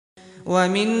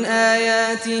ومن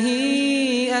آياته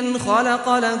أن خلق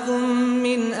لكم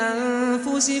من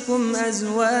أنفسكم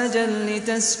أزواجا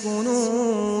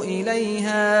لتسكنوا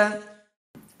إليها.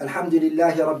 الحمد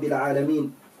لله رب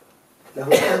العالمين، له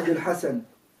الحمد الحسن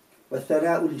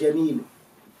والثناء الجميل،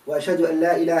 وأشهد أن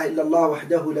لا إله إلا الله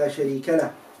وحده لا شريك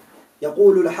له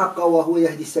يقول الحق وهو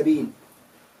يهدي السبيل،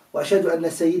 وأشهد أن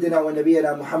سيدنا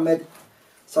ونبينا محمد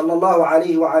صلى الله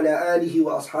عليه وعلى آله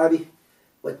وأصحابه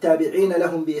والتابعين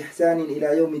لهم بإحسان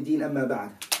إلى يوم الدين أما بعد.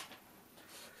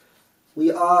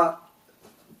 We are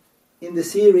in the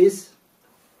series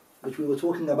which we were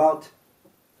talking about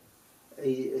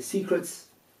secrets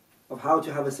of how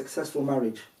to have a successful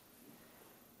marriage,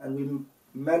 and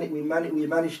we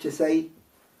managed to say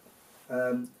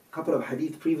a couple of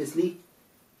hadith previously,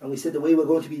 and we said the way we're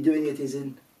going to be doing it is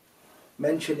in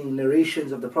mentioning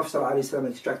narrations of the Prophet ﷺ,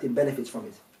 extracting benefits from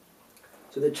it.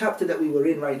 So the chapter that we were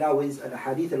in right now is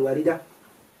al-hadith al-warida,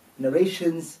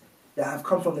 narrations that have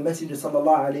come from the Messenger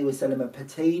ﷺ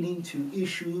pertaining to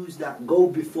issues that go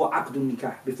before aqdun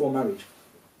nikah, before marriage.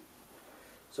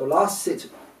 So in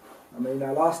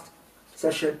our last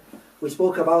session, we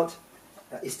spoke about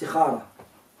istikhara.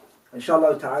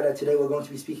 Inshallah ta'ala, today we're going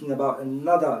to be speaking about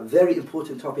another very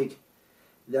important topic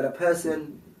that a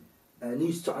person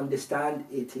needs to understand.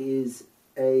 It is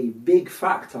a big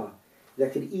factor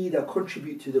that can either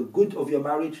contribute to the good of your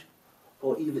marriage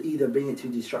or either bring it to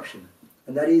destruction.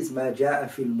 And that is ma ja'a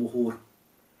fil muhur,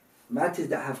 matters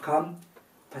that have come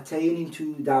pertaining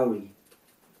to dowry.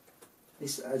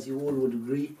 This, as you all would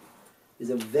agree, is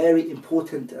a very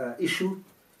important issue,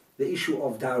 the issue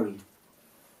of dowry.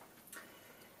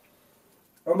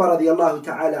 Umar radiallahu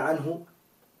ta'ala anhu,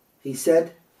 he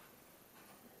said,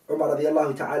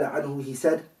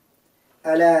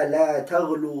 ألا لا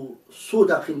تغلو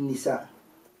صدق النساء.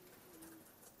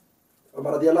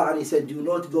 Umar radiallahu anhu, he said, do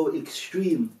not go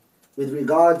extreme with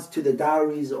regards to the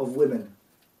dowries of women.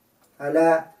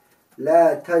 ألا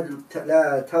لا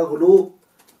تغلو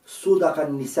صدق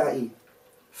النساء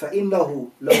فإنه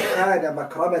لو كان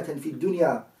مكرمة في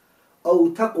الدنيا أو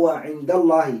تقوى عند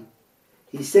الله.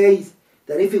 He says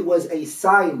that if it was a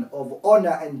sign of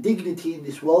honor and dignity in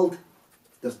this world,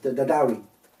 the dowry,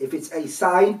 if it's a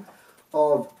sign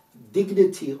of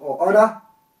dignity or honor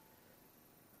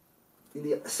in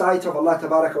the sight of Allah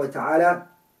Tabaraka wa Ta'ala,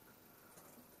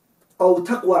 أو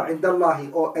تقوى عند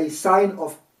الله, or a sign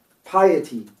of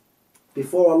piety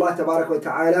before Allah Tabaraka wa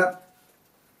Ta'ala,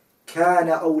 كان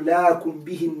أولاكم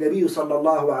به النبي صلى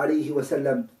الله عليه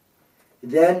وسلم,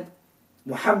 then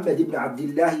Muhammad ibn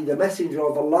Abdullah, the messenger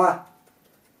of Allah,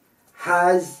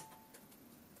 has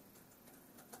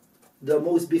the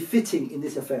most befitting in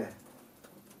this affair.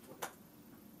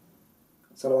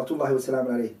 Salawatullahi wa salamu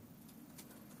alayhi.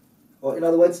 Or in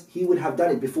other words, he would have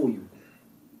done it before you.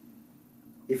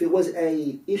 If it was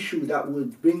a issue that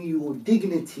would bring you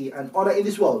dignity and honor in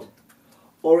this world,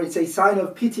 or it's a sign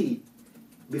of pity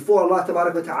before Allah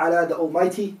Tabaraka wa Ta'ala, the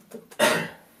Almighty,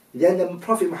 then the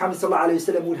Prophet Muhammad sallallahu alayhi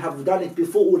wa sallam would have done it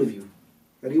before all of you,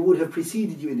 and he would have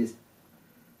preceded you in this.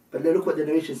 But look what the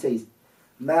narration says.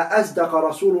 ما أصدق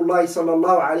رسول الله صلى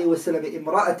الله عليه وسلم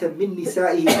امرأة من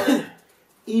نسائه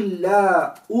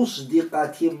إلا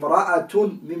أصدقت امرأة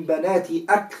من بنات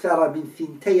أكثر من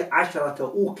 12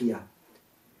 أوقية.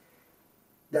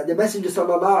 That the Messenger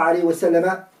صلى الله عليه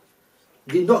وسلم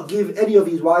did not give any of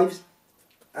his wives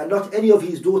and not any of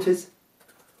his daughters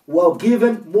were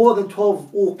given more than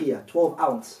 12 uqiyah, 12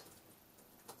 ounce.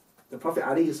 The Prophet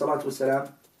عليه الصلاة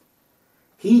والسلام,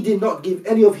 he did not give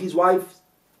any of his wives,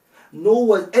 nor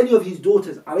was any of his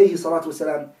daughters عليه الصلاة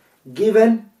والسلام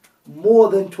given more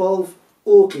than 12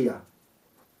 uqiyah.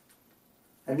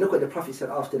 And look what the Prophet said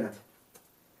after that.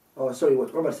 Oh, sorry,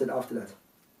 what Umar said after that.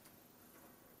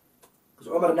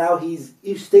 Because Umar now, his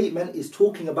statement is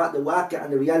talking about the waqi'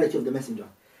 and the reality of the Messenger.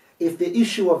 If the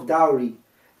issue of dowry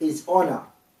is honor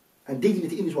and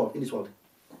dignity in this world,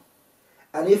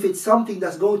 and if it's something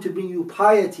that's going to bring you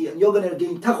piety and you're going to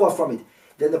gain taqwa from it,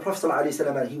 then the Prophet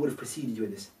ﷺ, he would have preceded you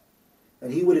in this,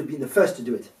 and he would have been the first to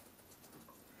do it.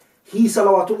 He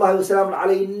salawatullahi wasalam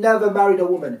alayhi never married a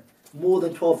woman more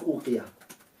than 12 uqiyah,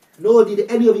 nor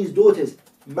did any of his daughters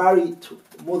marry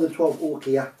more than 12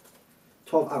 uqiyah,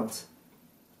 12 ounce.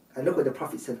 And look what the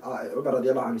Prophet said. Umar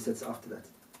radiallahu anhu said after that.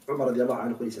 Umar radiallahu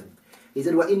anhu, what he said? He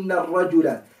said, وَإِنَّ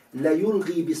الرَّجُلَ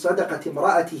لَيُلْغِي بِصَدَقَةِ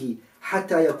امْرَأَتِهِ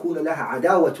حَتَّى يَكُونَ لَهَا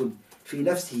عَدَاوَةٌ فِي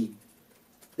نَفْسِهِ.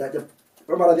 That the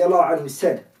Umar radiallahu anhu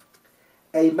said,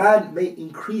 a man may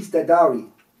increase the dowry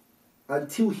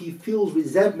until he feels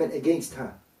resentment against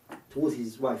her, towards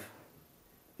his wife.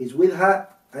 He's with her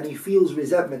and he feels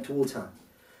resentment towards her.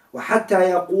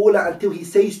 وَحَتَّى يَقُولَ, until he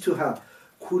says to her,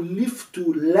 كُلِّفْتُ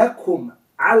لَكُمْ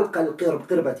عَلْقَ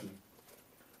الْقِرْبَةِ.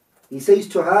 He says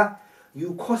to her,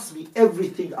 you cost me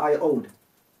everything I own.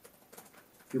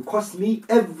 You cost me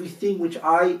everything which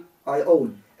I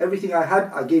own. Everything I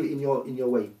had, I gave it in your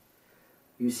way.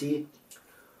 You see?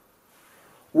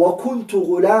 وَكُنْتُ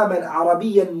غُلَامًا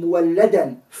عَرَبِيًّا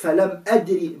مُوَلَّدًا فَلَمْ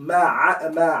أَدْرِ مَا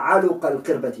عَلُقَ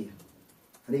الْقِرْبَةِ.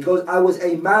 And he goes, I was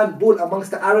a man born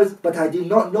amongst the Arabs, but I did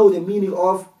not know the meaning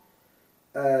of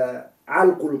عَلْقُ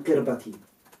الْقِرْبَةِ.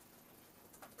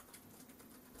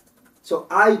 So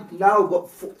I now got,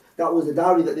 that was the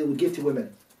dowry that they would give to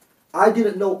women. I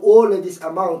didn't know all of this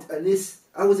amount, and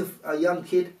I was a young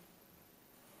kid.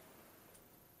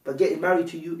 But getting married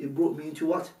to you, it brought me into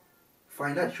what?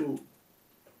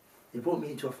 It brought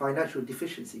me into a financial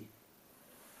deficiency.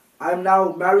 I'm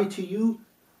now married to you,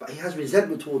 but he has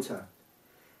resentment towards her.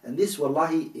 And this,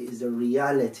 wallahi, is the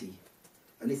reality.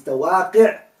 And it's the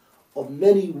waqi' of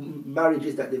many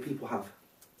marriages that the people have.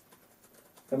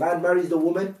 The man marries the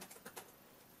woman,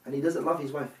 and he doesn't love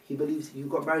his wife. He believes, you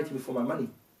got married to me for my money.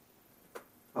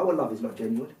 Our love is not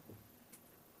genuine.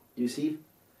 You see?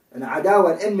 And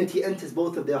adawa and enmity enters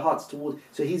both of their hearts towards.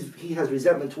 So he has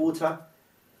resentment towards her.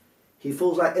 He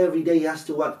feels like every day he has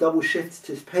to work double shifts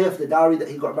to pay off the dowry that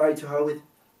he got married to her with.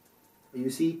 You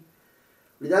see?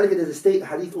 لذلك there's a state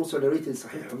hadith also narrated in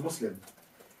Sahih Muslim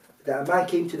that a man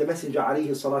came to the Messenger عليه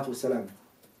الصلاة والسلام,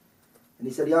 and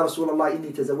he said, Ya Rasulullah,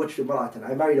 inni tazawwajtu imra'atan.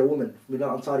 I married a woman min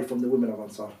al-Ansari, from the women of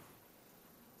Ansar.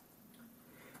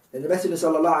 And the Messenger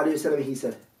sallallahu alayhi wa sallam, he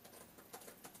said,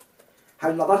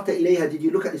 هل نظرت إليها? Did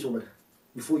you look at this woman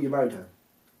before you married her?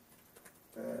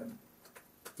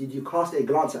 Did you cast a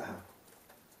glance at her?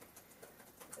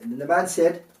 And then the man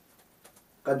said,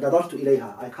 قد نظرت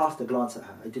إليها. I cast a glance at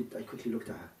her. I quickly looked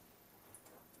at her.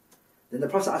 Then the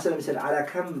Prophet ﷺ said, على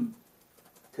كم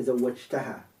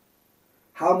تزوجتها?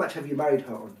 How much have you married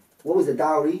her on? What was the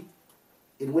dowry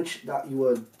in which that you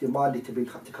were demanded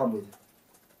to come with?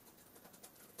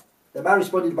 The man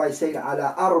responded by saying,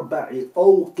 على أربع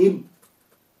أوق.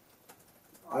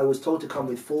 I was told to come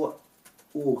with 4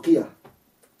 أوقية.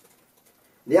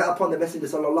 Thereupon the Messenger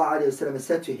sallallahu alayhi wa sallam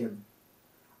said to him,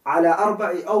 على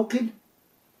أربع أوق,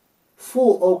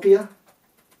 4 أوقية.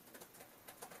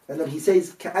 And then he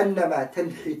says, كأنما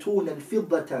تنحتون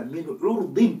الفضة من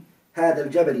عرض هذا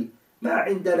الجبل ما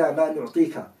عندنا ما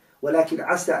نعطيك ولكن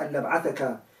عسى أن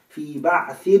نبعثك في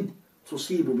بعث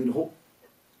تصيب منه.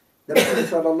 The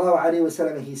Messenger sallallahu alayhi wa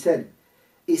sallam, he said,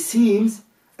 it seems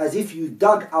as if you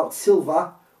dug out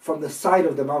silver from the side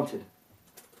of the mountain.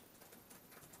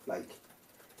 Like,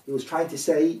 he was trying to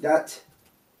say that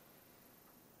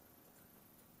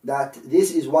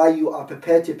this is why you are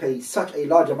prepared to pay such a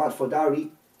large amount for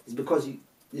dowry, is because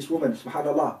this woman,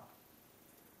 subhanallah,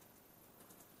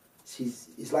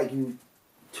 it's like you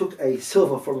took a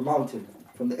silver from a mountain,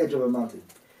 from the edge of a mountain.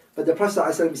 But the Prophet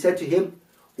ﷺ said to him,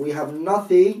 we have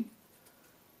nothing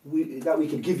that we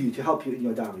can give you to help you in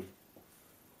your dowry.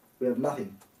 We have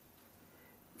nothing.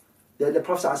 Then the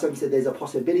Prophet ﷺ said, there's a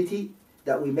possibility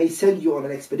that we may send you on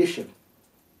an expedition.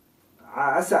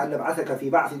 عسى أن نبعثك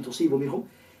في بعث تصيب منه.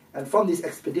 And from this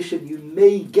expedition you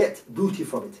may get booty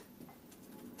from it.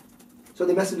 So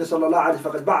the Messenger sallallahu alayhi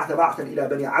wa sallam, فقد بعث بعثا إلى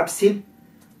بني عبس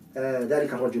ذلك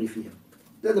الرجل فيهم.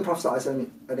 Then the Prophet sallallahu alayhi wa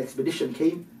sallam, an expedition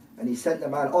came and he sent the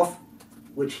man off,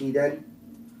 which he then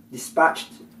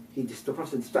dispatched. The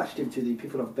Prophet dispatched him to the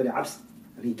people of Bani Abs,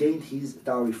 and he gained his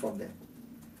dowry from them.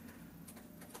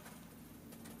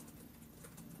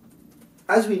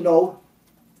 As we know,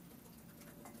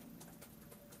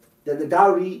 that the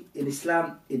dowry in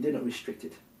Islam, it didn't restrict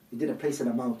it. It didn't place an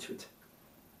amount to it.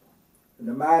 And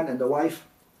the man and the wife,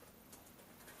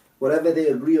 whatever they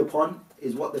agree upon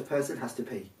is what the person has to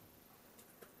pay.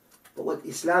 But what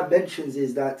Islam mentions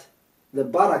is that the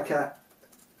barakah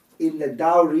in the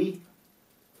dowry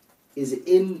is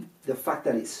in the fact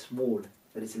that it's small,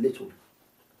 that it's little.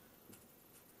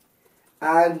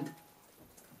 And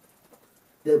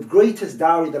the greatest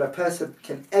dowry that a person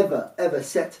can ever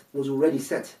set was already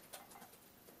set.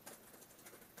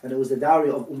 And it was the dowry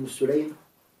of Sulaym,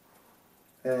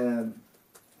 in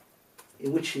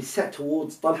which he set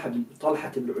towards Talha ibn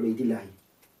Ubaydillah.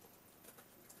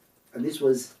 And this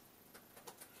was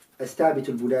Thabit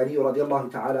al-Bunani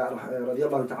radiyallahu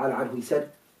ta'ala anhu. He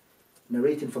said,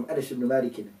 narrating from Anas ibn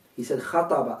Malik, he said,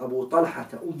 خطب Abu Talha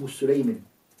Sulaym.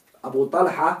 Abu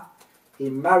Talha, he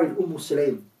married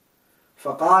Sulaym.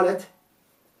 فقالت,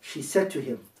 she said to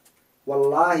him,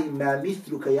 والله ما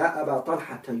مثلك يا أبا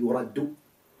طلحة يرد.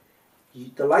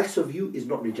 The likes of you is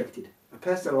not rejected. A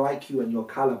person like you and your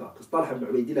caliber, because Talha ibn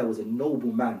Ubaydillah was a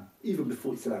noble man, even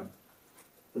before Islam.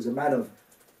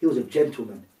 He was a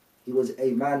gentleman. He was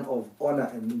a man of honor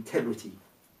and integrity.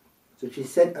 So she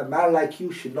said, a man like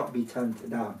you should not be turned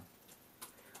down.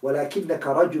 وَلَكِنَّكَ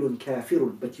رَجُلٌ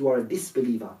كَافِرٌ, but you are a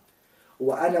disbeliever.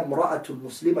 وَأَنَا امْرَأَةٌ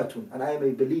مُسْلِمَةٌ, and I am a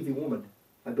believing woman.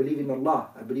 I believe in Allah,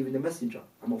 I believe in the Messenger.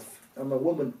 I'm a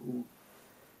woman who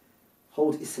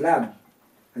holds Islam,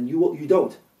 and you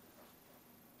don't.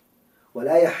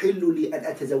 وَلَا يَحِلُّ لِي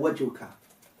أَنْ أَتَزَوَّجُكَ,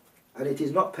 and it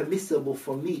is not permissible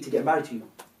for me to get married to you.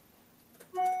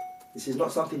 This is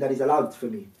not something that is allowed for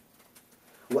me.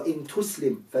 وَإِن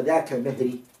تُسْلِمْ فَذَاكَ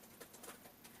مَهْرِي,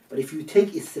 but if you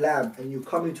take Islam and you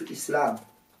come into Islam,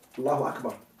 Allahu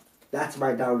Akbar, that's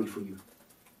my dowry for you.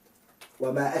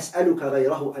 وَمَا أَسْأَلُكَ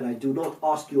غَيْرَهُ, and I do not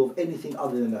ask you of anything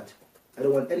other than that. I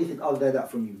don't want anything other than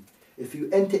that from you. If you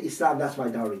enter Islam, that's my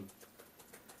dowry.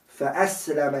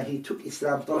 فَأَسْلَمَ, he took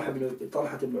Islam. طلحة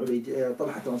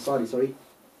الأنصاري, sorry.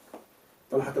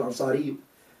 طلحة الأنصاري.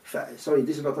 Sorry,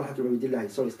 this is not طلحة بن عبيد الله.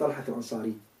 Sorry, it's طلحة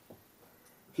الأنصاري.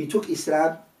 He took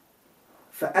Islam.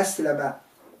 فَأَسْلَمَ,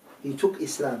 he took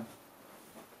Islam.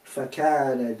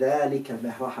 فَكَانَ ذَلِكَ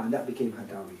مَهْرَهَا, and that became her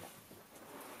dowry.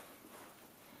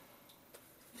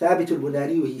 ثابت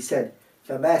البناني, he said,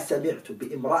 فَمَا سَمِعْتُ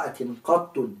بِإِمْرَأَةٍ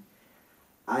قَطٌّ,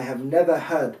 I have never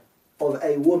heard of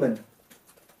a woman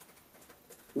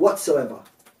whatsoever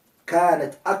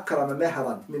كانت أكرم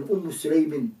مهرا من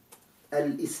سليم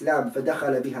الإسلام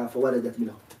فدخل بها فولدت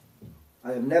منه.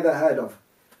 I have never heard of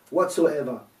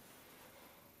whatsoever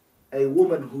a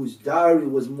woman whose dowry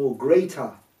was more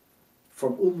greater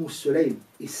from Sulaym.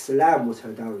 Islam was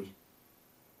her dowry,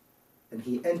 and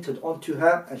he entered onto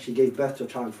her and she gave birth to a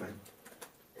child for him.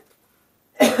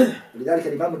 لذلك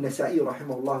الإمام النسائي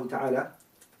رحمه الله تعالى,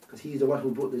 because he is the one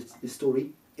who brought this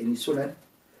story in his Sunan,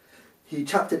 he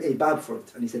chaptered a bab for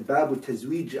it, and he said, Babu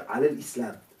Tazwij ala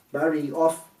al-Islam, marrying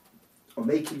off or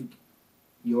making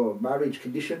your marriage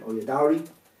condition or your dowry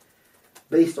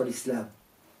based on Islam.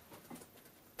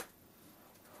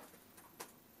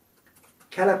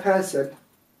 Can a person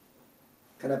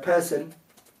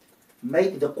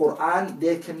make the Quran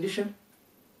their condition?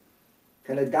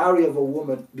 Can a dowry of a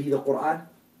woman be the Quran?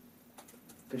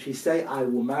 Can she say, I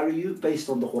will marry you based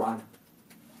on the Quran?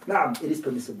 Naam, it is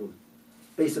permissible.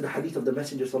 Based on the hadith of the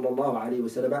Messenger sallallahu alayhi wa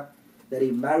sallam, that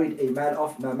he married a man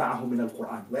of ma ma'ahu min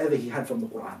al-Quran, whatever he had from the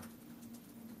Quran.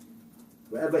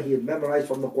 Whatever he had memorized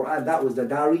from the Quran, that was the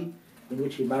dowry in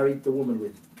which he married the woman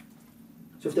with.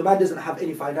 So if the man doesn't have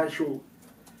any financial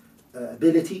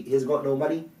ability, he has got no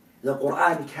money, the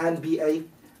Quran can be a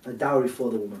dowry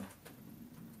for the woman.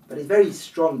 But it's very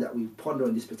strong that we ponder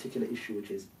on this particular issue,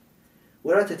 which is,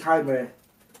 we're at a time where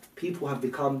people have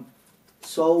become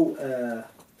so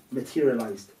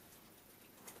materialized,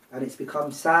 and it's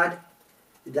become sad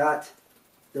that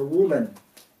the woman,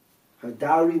 her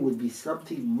dowry would be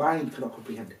something mind cannot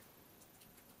comprehend.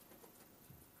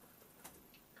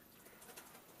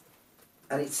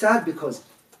 And it's sad because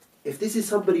if this is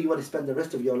somebody you want to spend the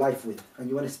rest of your life with, and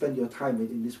you want to spend your time with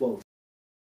in this world,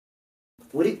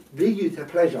 would it bring you to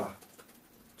pleasure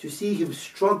to see him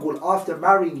struggle after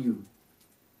marrying you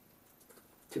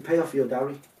to pay off your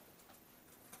dowry?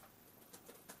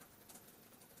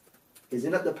 Is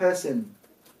it not the person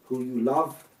who you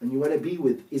love and you want to be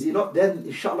with? Is he not then,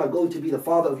 inshallah, going to be the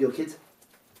father of your kids?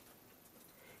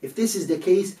 If this is the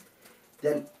case,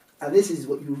 then, and this is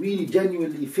what you really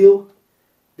genuinely feel,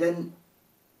 then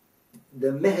the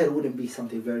meher wouldn't be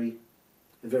something very,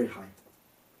 very high.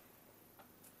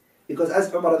 Because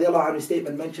as Umar radiallahu anhu's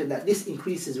statement mentioned, that this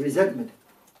increases resentment.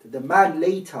 That the man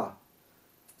later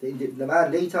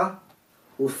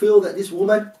will feel that this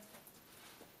woman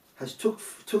has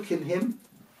taken him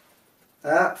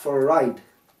for a ride.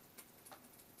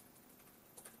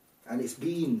 And it's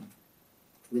been,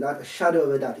 without a shadow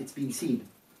of a doubt, it's been seen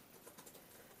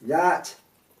that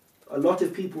a lot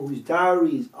of people whose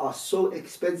dowries are so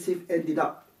expensive ended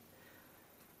up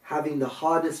having the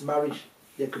hardest marriage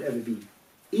there could ever be.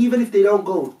 Even if they don't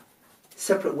go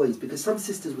separate ways. Because some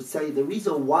sisters would say, the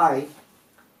reason why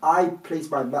I place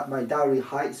my dowry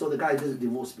high is so the guy doesn't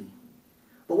divorce me.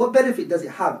 But what benefit does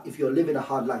it have if you're living a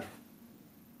hard life?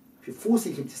 If you're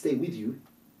forcing him to stay with you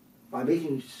by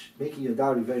making your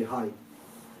dowry very high,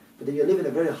 but then you're living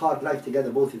a very hard life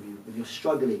together, both of you, and you're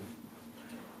struggling,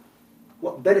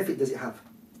 what benefit does it have?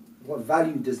 What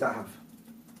value does that have?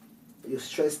 You're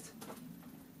stressed.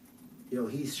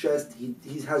 He's stressed. He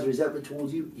has resentment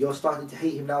towards you. You're starting to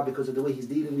hate him now because of the way he's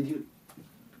dealing with you.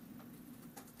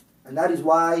 And that is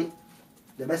why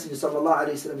the Messenger sallallahu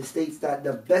alaihi wasallam states that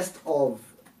the best of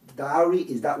dowry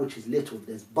is that which is little.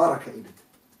 There's barakah in it.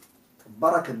 And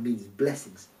barakah means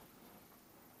blessings.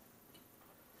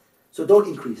 So don't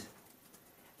increase.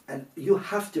 And you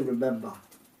have to remember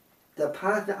the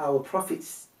path that our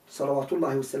prophets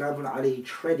salawatullahi wasalamu alayhi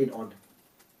treaded on,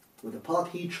 or the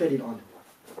path he treaded on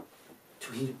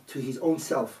to his own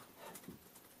self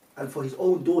and for his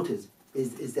own daughters,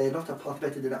 is there not a path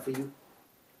better than that for you?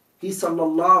 He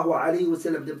sallallahu alayhi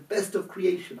wasallam, the best of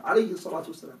creation, alayhi salatu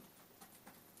wasalam,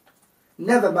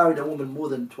 never married a woman more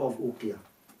than 12 uqiyah,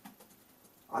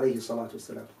 alayhi salatu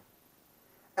wasalam.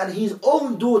 And his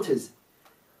own daughters,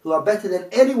 who are better than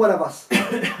any one of us,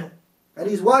 and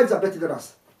his wives are better than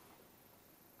us,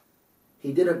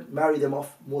 he didn't marry them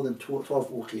off more than 12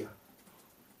 uqiyah.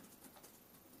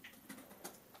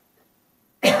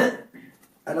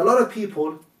 And a lot of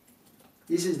people,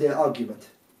 this is their argument.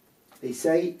 They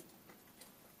say,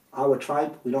 our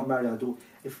tribe, we don't marry our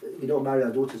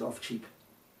daughters off cheap.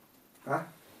 Huh?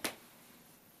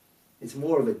 It's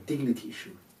more of a dignity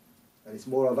issue, and it's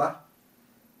more of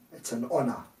it's an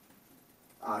honor.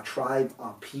 Our tribe,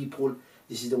 our people,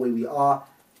 this is the way we are,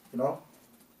 you know.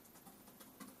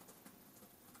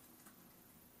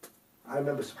 I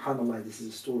remember, subhanAllah, this is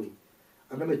a story.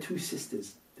 I remember two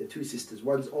sisters,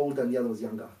 one's old and the other was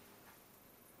younger.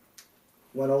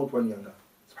 One old, one younger.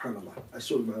 SubhanAllah, I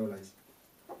saw it with my own eyes.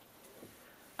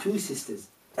 Two sisters.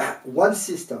 One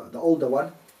sister, the older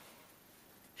one,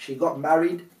 she got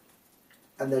married,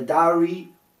 and the dowry,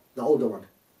 the older one,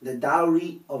 the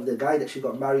dowry of the guy that she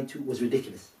got married to was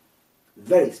ridiculous.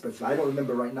 Very expensive. I don't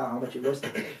remember right now how much it was,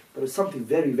 but it was something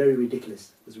very, very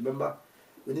ridiculous. Because remember,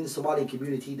 within the Somali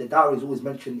community, the dowry is always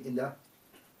mentioned in the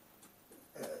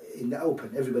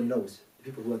open. Everybody knows. The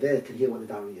people who are there can hear what the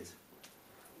dowry is.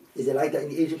 Is it like that in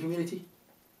the Asian community?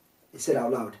 It's said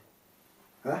out loud.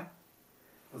 Huh?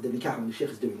 Of the nikah when the sheikh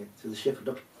is doing it. So the sheikh,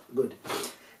 good.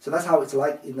 So that's how it's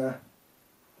like in the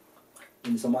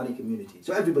Somali community.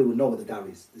 So everybody would know what the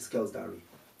dowry is, this girl's dowry.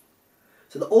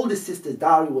 So the oldest sister's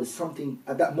dowry was something,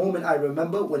 at that moment I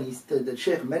remember when the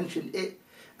sheikh mentioned it,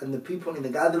 and the people in the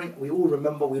gathering, we all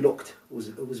remember, we looked. It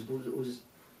was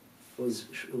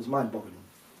mind-boggling.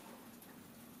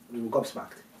 We were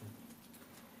gobsmacked.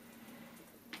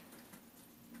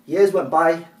 Years went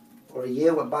by, or a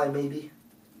year went by maybe,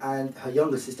 and her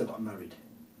younger sister got married.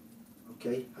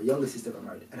 Okay, her younger sister got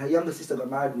married. And her younger sister got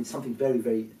married with something very,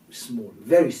 very small.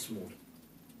 Very small.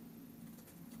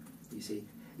 You see,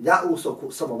 that also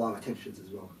caught some of our attentions as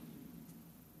well.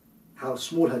 How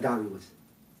small her dowry was.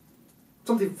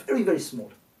 Something very, very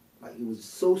small. Like, it was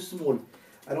so small,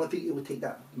 I don't think it would take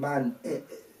that man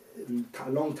a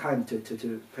long time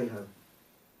to pay her.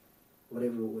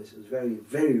 Whatever it was very,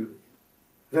 very,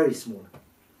 very small.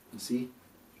 You see?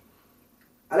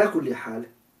 Ala kulli hal,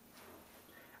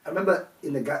 I remember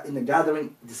in the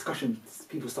gathering discussion,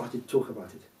 people started to talk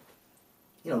about it.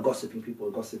 You know, gossiping, people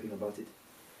were gossiping about it.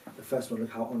 The first one,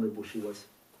 look how honourable she was.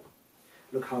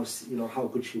 Look how, how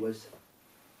good she was.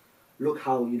 Look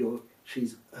how,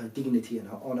 she's her dignity and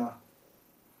her honour,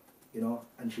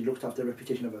 and she looked after the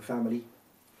reputation of her family.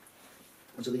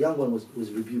 And so the young one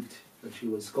was rebuked, and she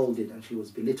was scolded, and she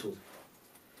was belittled.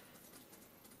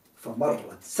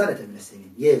 فَمَرَّتْ سَنَةً مِنَ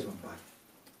السِّنِينَ, years went by.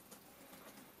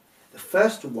 The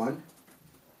first one,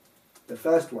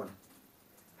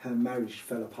 her marriage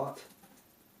fell apart.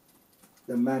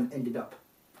 The man ended up,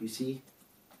 you see,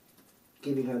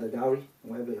 giving her the dowry,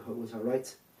 whatever was her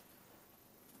rights.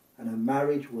 And her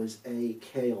marriage was a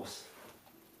chaos.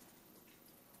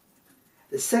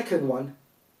 The second one,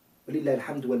 وَلِلَّهِ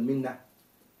الْحَمْدُ وَالْمِنَّةِ,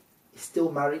 is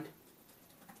still married,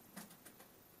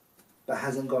 but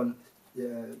hasn't gone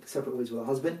separate ways with her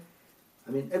husband.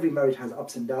 I mean, every marriage has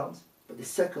ups and downs, but the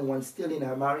second one's still in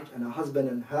her marriage, and her husband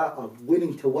and her are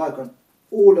willing to work on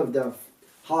all of the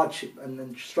hardship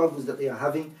and struggles that they are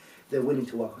having. They're willing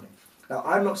to work on it. Now,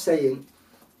 I'm not saying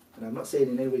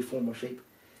in any way, form or shape,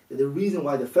 that the reason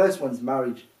why the first one's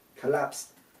marriage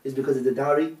collapsed is because of the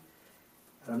dowry.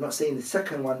 And I'm not saying the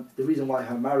second one, the reason why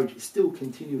her marriage is still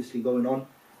continuously going on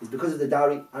is because of the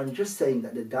dowry. I'm just saying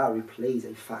that the dowry plays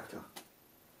a factor.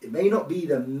 It may not be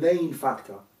the main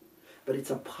factor, but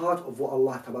it's a part of what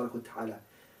Allah Ta'ala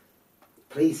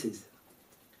places.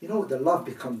 The love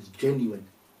becomes genuine.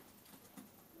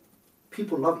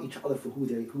 People love each other for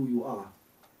who you are.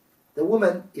 The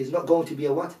woman is not going to be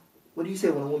a what? What do you say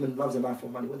when a woman loves a man for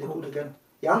money? What do they call it again?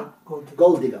 Yeah?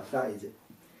 Gold digger, that is it.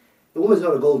 The woman's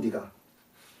not a gold digger.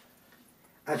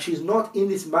 And she's not in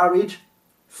this marriage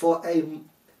for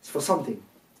something.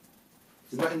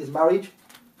 She's not in this marriage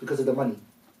because of the money.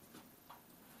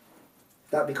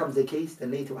 If that becomes the case,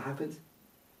 then later what happens?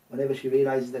 Whenever she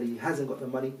realizes that he hasn't got the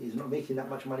money, he's not making that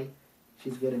much money,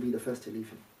 she's going to be the first to leave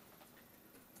him.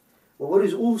 Well, what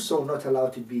is also not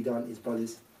allowed to be done is,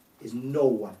 brothers, is no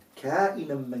one,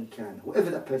 كَائِنًا مَنْ كَانَ, whoever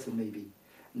that person may be,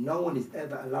 no one is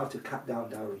ever allowed to cut down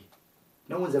dowry.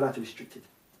 No one's allowed to restrict it.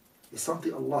 It's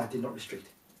something Allah did not restrict.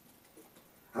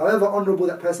 However honourable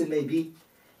that person may be,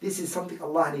 this is something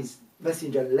Allah and His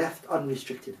Messenger left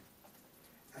unrestricted.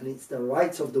 And it's the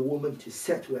rights of the woman to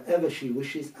set wherever she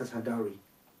wishes as her dowry.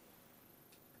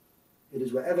 It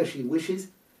is wherever she wishes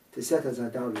to set as her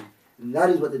dowry. And that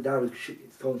is what the dowry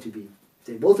is going to be. If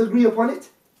they both agree upon it,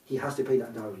 he has to pay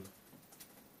that dowry.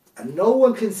 And no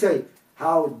one can say,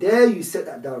 how dare you set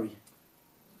that dowry?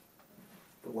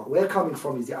 But what we're coming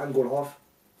from is the angle of,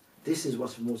 this is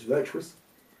what's most virtuous.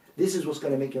 This is what's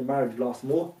going to make your marriage last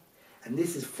more. And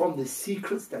this is from the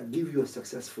secrets that give you a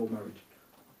successful marriage.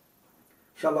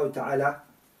 Inshallah ta'ala,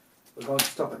 we're going to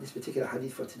stop at this particular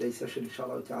hadith for today's session,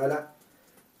 inshallah ta'ala.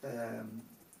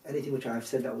 Anything which I have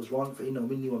said that was wrong, فَإِنَّهُ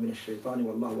مِنِّي وَمِنَ الشَّيْطَانِ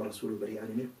وَاللَّهُ وَرَسُولُهُ بَرِيئًا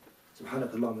مِنْهُ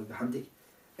سُبْحَانَكَ اللَّهُمَّ وَبِحَمْدِكَ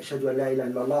أَشْهَدُ أَن لَا إِلَهَ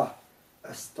إِلَّا اللَّهُ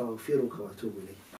أَسْتَغْفِرُكَ وَأَتُوبُ إِلَيْكَ.